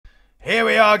Here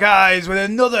we are, guys, with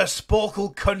another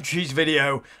Sporcle Countries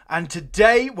video, and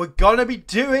today we're gonna be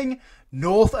doing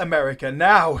North America.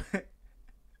 Now,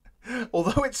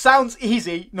 although it sounds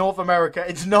easy, North America,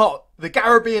 it's not. The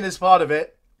Caribbean is part of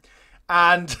it,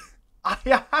 and I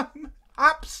am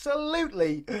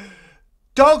absolutely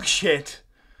dog shit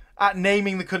at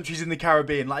naming the countries in the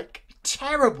Caribbean. Like,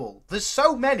 terrible. There's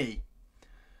so many,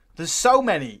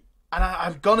 and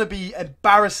I'm gonna be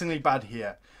embarrassingly bad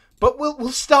here. But we'll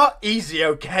start easy,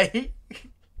 okay?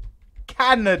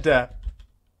 Canada.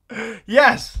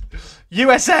 Yes.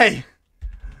 USA.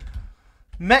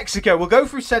 Mexico. We'll go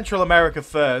through Central America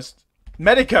first.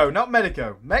 Mexico.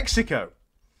 Mexico.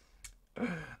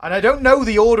 And I don't know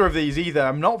the order of these either.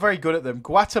 I'm not very good at them.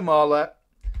 Guatemala.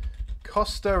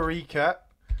 Costa Rica.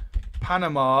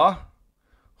 Panama.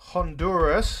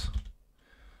 Honduras.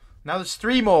 Now there's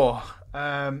three more.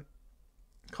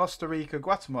 Costa Rica,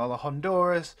 Guatemala,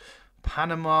 Honduras,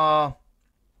 Panama,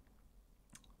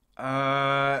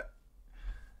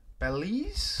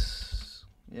 Belize.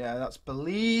 Yeah, that's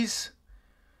Belize.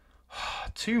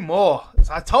 Two more.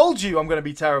 I told you I'm going to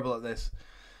be terrible at this.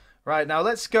 Right, now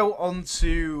let's go on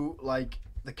to, like,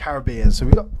 the Caribbean. So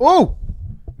we got... Oh!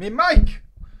 Me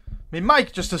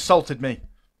Mike just assaulted me.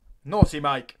 Naughty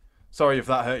Mike. Sorry if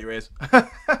that hurt your ears.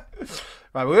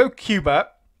 Right, we'll go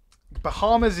Cuba.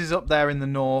 Bahamas is up there in the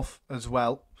north as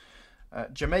well.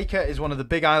 Jamaica is one of the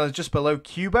big islands just below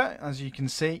Cuba, as you can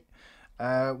see.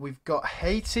 We've got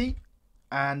Haiti,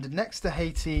 and next to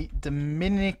Haiti,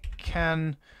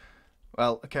 Dominican.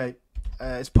 Well, okay,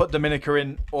 it's put Dominica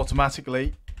in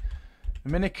automatically.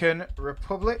 Dominican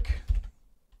Republic.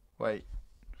 Wait,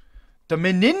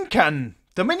 Dominican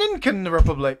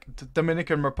Republic.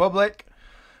 Dominican Republic.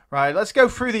 Right, let's go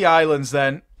through the islands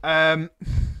then. I'm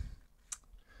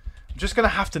just going to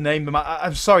have to name them.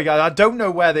 I'm sorry, guys. I don't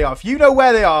know where they are. If you know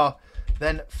where they are,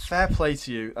 then fair play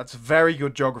to you. That's very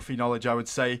good geography knowledge, I would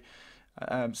say.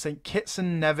 St. Kitts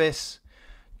and Nevis,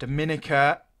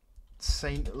 Dominica,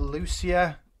 St.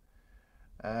 Lucia,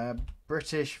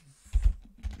 British...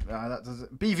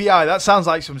 BVI, that sounds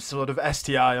like some sort of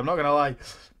STI. I'm not going to lie.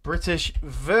 British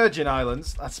Virgin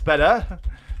Islands. That's better.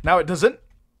 Now it doesn't.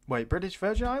 Wait, British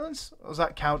Virgin Islands? Or does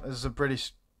that count as a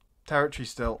British territory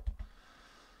still?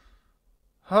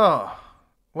 Oh,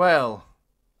 well,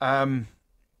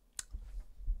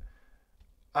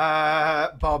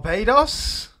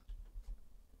 Barbados,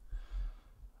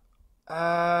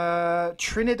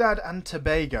 Trinidad and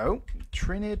Tobago,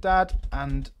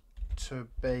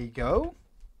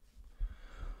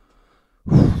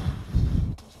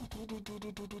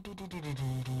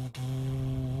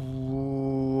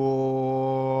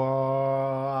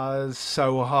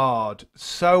 so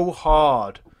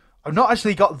hard. I've not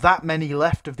actually got that many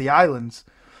left of the islands.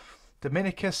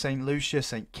 Dominica, St. Lucia,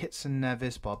 St. Kitts and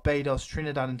Nevis, Barbados,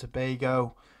 Trinidad and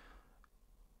Tobago.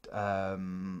 Oh,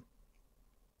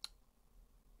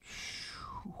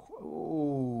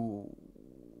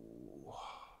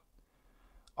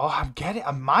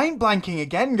 I'm mind blanking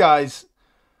again, guys.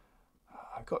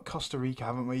 I've got Costa Rica,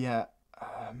 haven't we yet?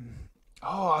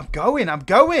 Oh, I'm going.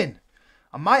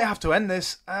 I might have to end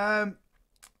this.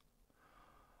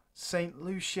 St.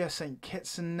 Lucia, St.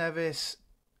 Kitts and Nevis,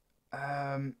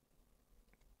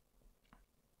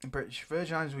 British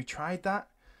Virgin Islands, we tried that.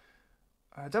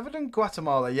 Haven't done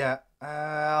Guatemala yet.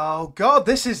 Oh, God,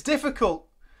 this is difficult.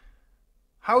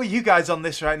 How are you guys on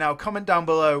this right now? Comment down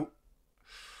below.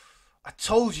 I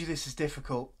told you this is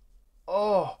difficult.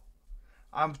 Oh,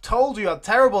 I've told you I'm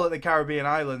terrible at the Caribbean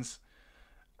islands.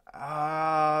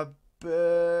 We've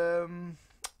done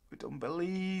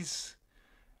Belize.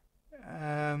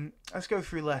 Let's go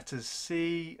through letters.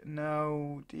 C,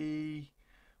 no. D,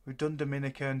 we've done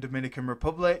Dominican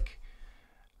Republic.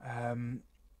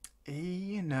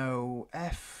 E, no.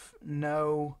 F,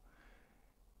 no.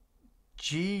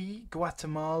 G,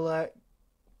 Guatemala.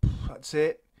 That's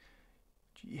it.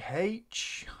 G,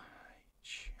 H,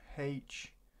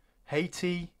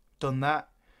 Haiti. Done that.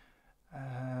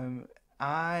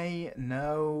 I,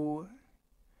 no.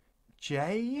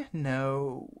 J,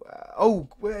 no. Oh,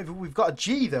 we've got a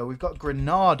G though. We've got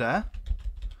Granada.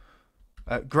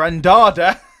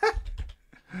 Granada.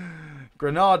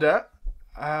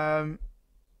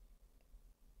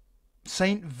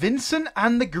 St. Vincent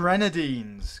and the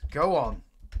Grenadines. Go on.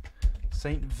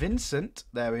 St. Vincent.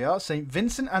 There we are. St.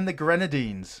 Vincent and the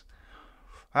Grenadines.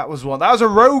 That was one. That was a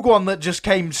rogue one that just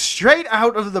came straight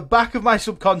out of the back of my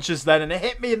subconscious then, and it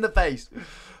hit me in the face.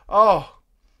 Oh,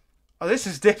 this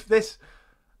is this.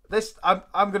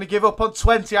 I'm going to give up on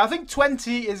 20. I think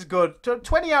 20 is good.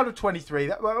 20 out of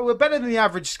 23. We're better than the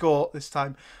average score this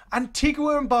time.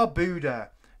 Antigua and Barbuda.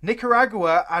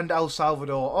 Nicaragua and El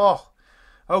Salvador. Oh,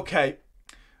 okay.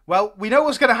 Well, we know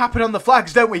what's going to happen on the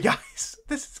flags, don't we, guys?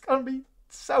 This is going to be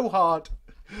so hard.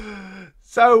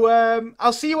 So,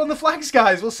 I'll see you on the flags,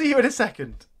 guys. We'll see you in a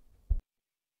second.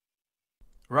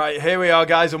 Right, here we are,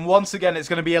 guys. And once again, it's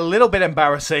going to be a little bit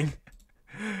embarrassing.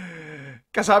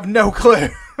 Because I have no clue.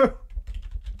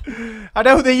 I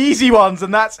know the easy ones,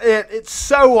 and that's it. It's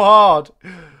so hard.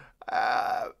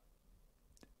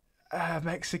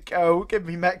 Mexico. Give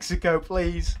me Mexico,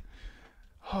 please.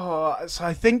 Oh, so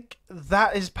I think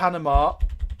that is Panama.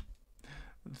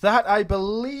 That, I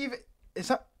believe... Is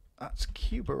that... That's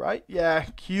Cuba, right? Yeah,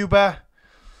 Cuba.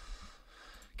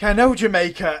 Okay, I know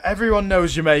Jamaica. Everyone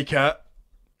knows Jamaica.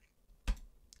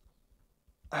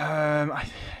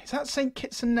 Is that St.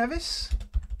 Kitts and Nevis?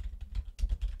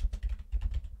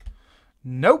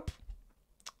 Nope.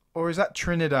 Or is that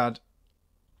Trinidad?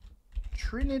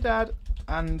 Trinidad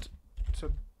and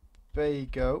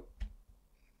Tobago.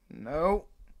 No.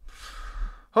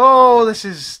 Oh, this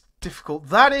is difficult.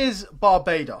 That is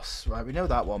Barbados. Right, we know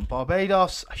that one.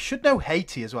 Barbados. I should know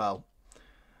Haiti as well.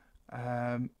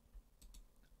 That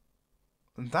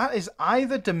is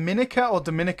either Dominica or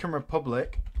Dominican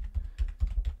Republic.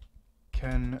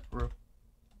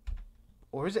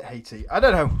 Or is it Haiti? I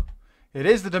don't know. It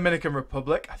is the Dominican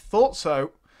Republic. I thought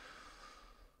so.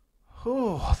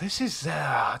 Oh, this is...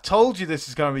 I told you this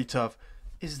is going to be tough.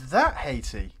 Is that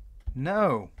Haiti?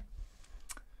 No.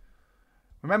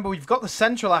 Remember, we've got the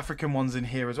Central African ones in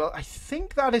here as well. I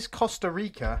think that is Costa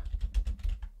Rica.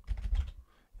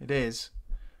 It is.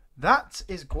 That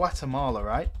is Guatemala,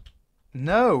 right?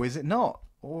 No, is it not?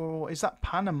 Or is that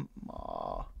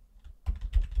Panama?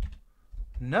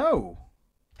 No.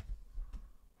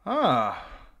 Ah,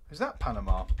 is that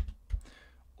Panama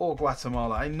or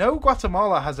Guatemala? I know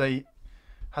Guatemala has a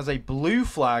blue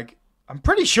flag. I'm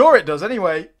pretty sure it does.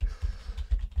 Anyway,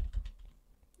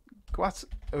 is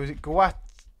it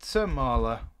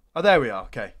Guatemala? Oh, there we are.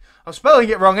 Okay, I'm spelling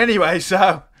it wrong anyway.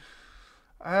 So,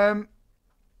 is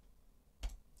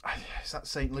that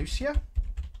Saint Lucia?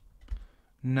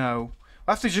 No,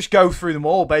 I have to just go through them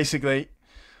all basically.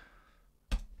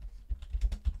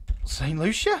 St.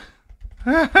 Lucia?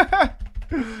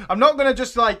 I'm not going to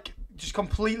just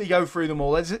completely go through them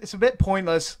all. It's a bit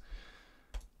pointless.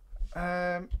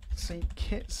 St.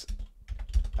 Kitts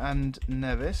and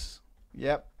Nevis.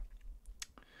 Yep.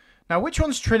 Now, which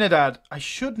one's Trinidad? I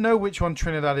should know which one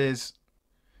Trinidad is.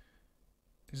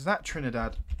 Is that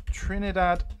Trinidad?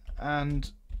 Trinidad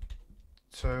and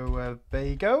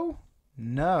Tobago?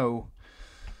 No.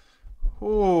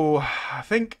 Oh, I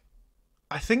think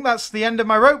that's the end of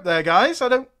my rope there, guys. I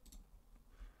don't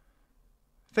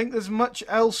think there's much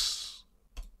else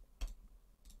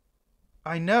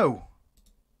I know.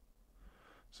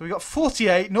 So we got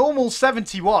 48, normal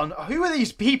 71. Who are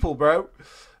these people, bro?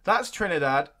 That's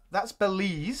Trinidad. That's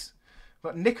Belize.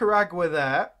 We've got Nicaragua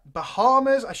there.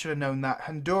 Bahamas, I should have known that.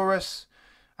 Honduras.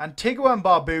 Antigua and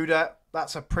Barbuda.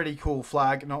 That's a pretty cool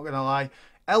flag, not going to lie.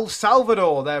 El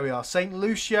Salvador, there we are. St.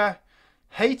 Lucia.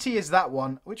 Haiti is that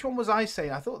one. Which one was I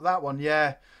saying? I thought that one.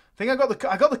 Yeah, I think I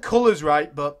got the colours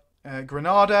right. But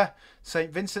Grenada,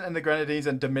 Saint Vincent and the Grenadines,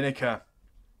 and Dominica.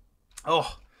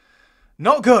 Oh,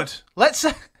 not good. Let's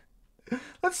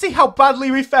see how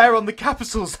badly we fare on the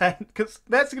capitals then, because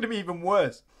that's going to be even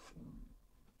worse.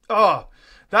 Oh,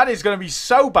 that is going to be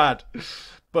so bad.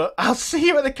 But I'll see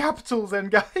you at the capitals then,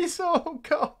 guys. Oh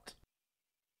God.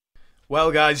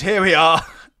 Well, guys, here we are.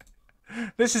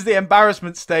 This is the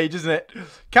embarrassment stage, isn't it?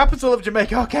 Capital of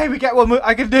Jamaica. Okay, we get one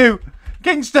I can do.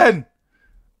 Kingston.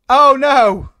 Oh,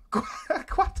 no.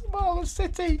 Guatemala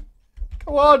City.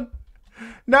 Come on.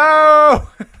 No.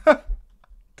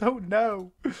 Don't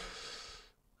know.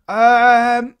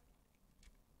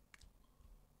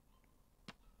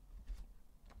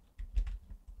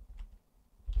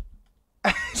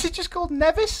 Is it just called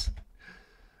Nevis?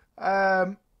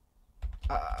 I'm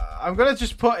gonna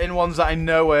just put in ones that I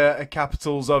know are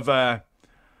capitals of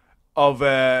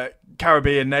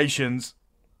Caribbean nations.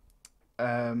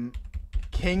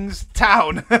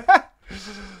 Kingstown.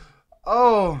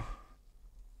 Oh.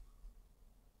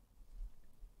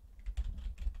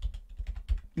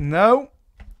 No.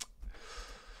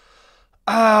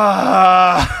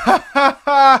 Oh,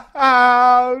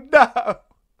 no.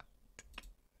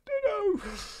 No.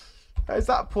 Is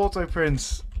that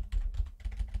Port-au-Prince?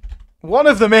 One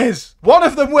of them is. One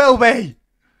of them will be.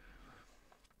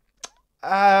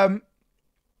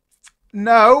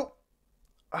 No.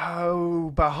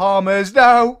 Oh, Bahamas.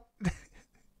 No.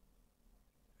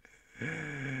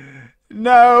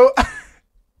 No.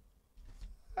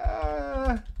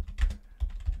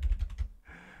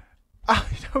 I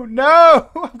don't know.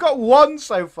 I've got one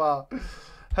so far.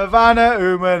 Havana,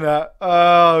 Umana.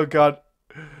 Oh, God.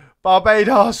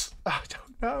 Barbados. I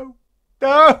don't know.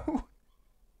 No.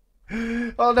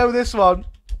 I'll know this one.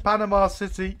 Panama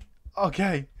City.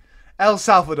 Okay. El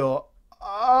Salvador.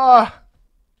 Ah.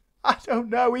 I don't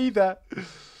know either.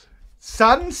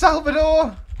 San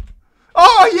Salvador.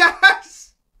 Oh,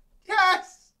 yes.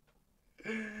 Yes.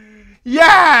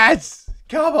 Yes.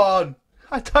 Come on.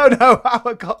 I don't know how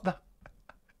I got that.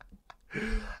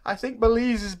 I think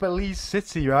Belize is Belize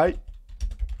City, right?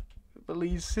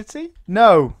 Belize City?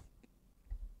 No.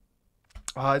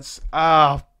 Oh, it's...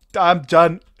 Ah, I'm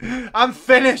done. I'm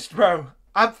finished, bro.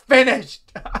 I'm finished.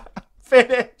 I'm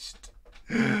finished.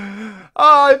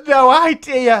 Oh, no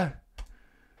idea.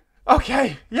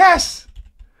 Okay, yes.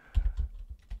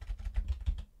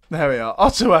 There we are.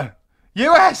 Ottawa.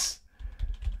 US.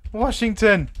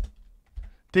 Washington.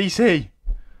 DC.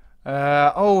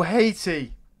 Oh,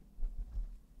 Haiti.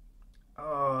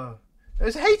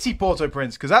 There's Haiti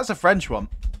Port-au-Prince, because that's a French one.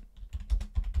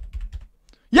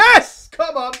 Yes!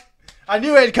 Come on. I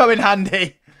knew it'd come in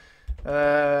handy.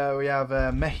 We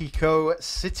have Mexico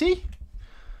City.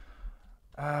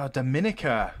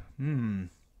 Dominica.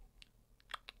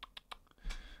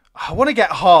 I want to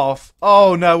get half.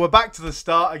 Oh, no. We're back to the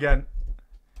start again.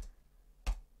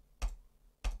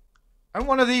 And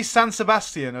one of these San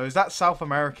Sebastian, or is that South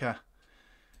America?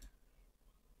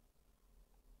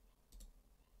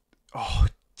 Oh,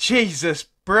 Jesus,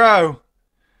 bro.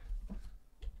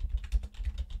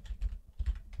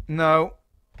 No.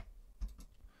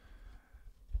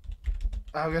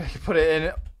 I'm going to put it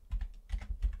in.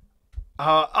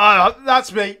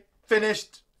 That's me.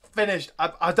 Finished. Finished.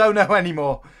 I don't know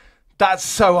anymore. That's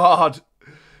so hard.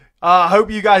 I hope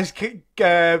you guys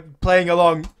playing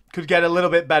along could get a little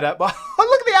bit better. But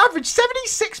look at the average.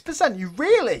 76%. You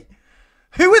really?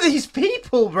 Who are these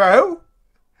people, bro?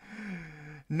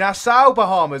 Nassau,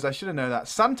 Bahamas. I should have known that.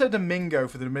 Santo Domingo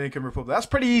for the Dominican Republic. That's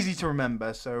pretty easy to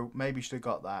remember, so maybe should have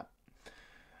got that.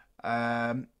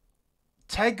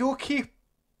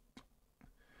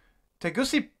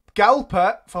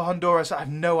 Tegucigalpa for Honduras. I have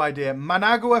no idea.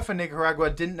 Managua for Nicaragua.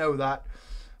 Didn't know that.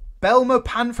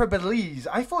 Belmopan for Belize.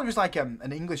 I thought it was like an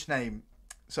English name,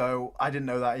 so I didn't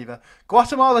know that either.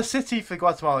 Guatemala City for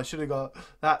Guatemala. Should have got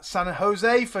that. San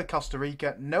Jose for Costa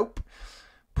Rica. Nope.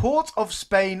 Port of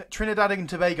Spain, Trinidad and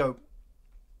Tobago.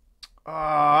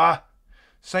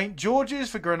 St. George's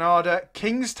for Grenada.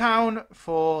 Kingstown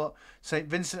for St.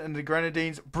 Vincent and the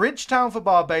Grenadines. Bridgetown for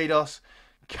Barbados.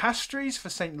 Castries for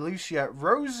St. Lucia.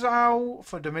 Rosal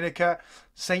for Dominica.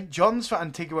 St. John's for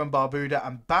Antigua and Barbuda.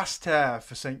 And Basse-Terre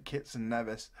for St. Kitts and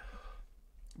Nevis.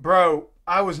 Bro,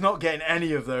 I was not getting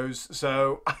any of those,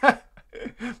 so...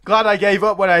 Glad I gave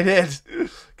up when I did,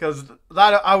 because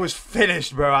I was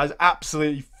finished, bro. I was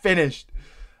absolutely finished.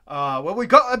 Well, we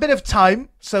got a bit of time,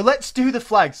 so let's do the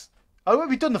flags. Oh,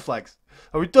 we've done the flags.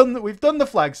 Oh, we've done the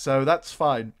flags, so that's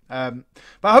fine. But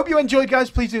I hope you enjoyed, guys.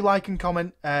 Please do like and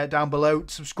comment down below.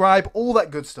 Subscribe, all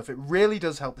that good stuff. It really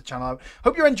does help the channel out.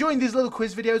 Hope you're enjoying these little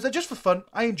quiz videos. They're just for fun.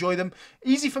 I enjoy them.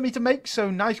 Easy for me to make, so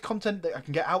nice content that I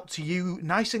can get out to you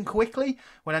nice and quickly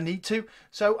when I need to.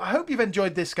 So I hope you've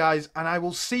enjoyed this, guys, and I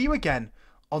will see you again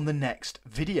on the next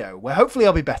video, where hopefully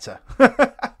I'll be better.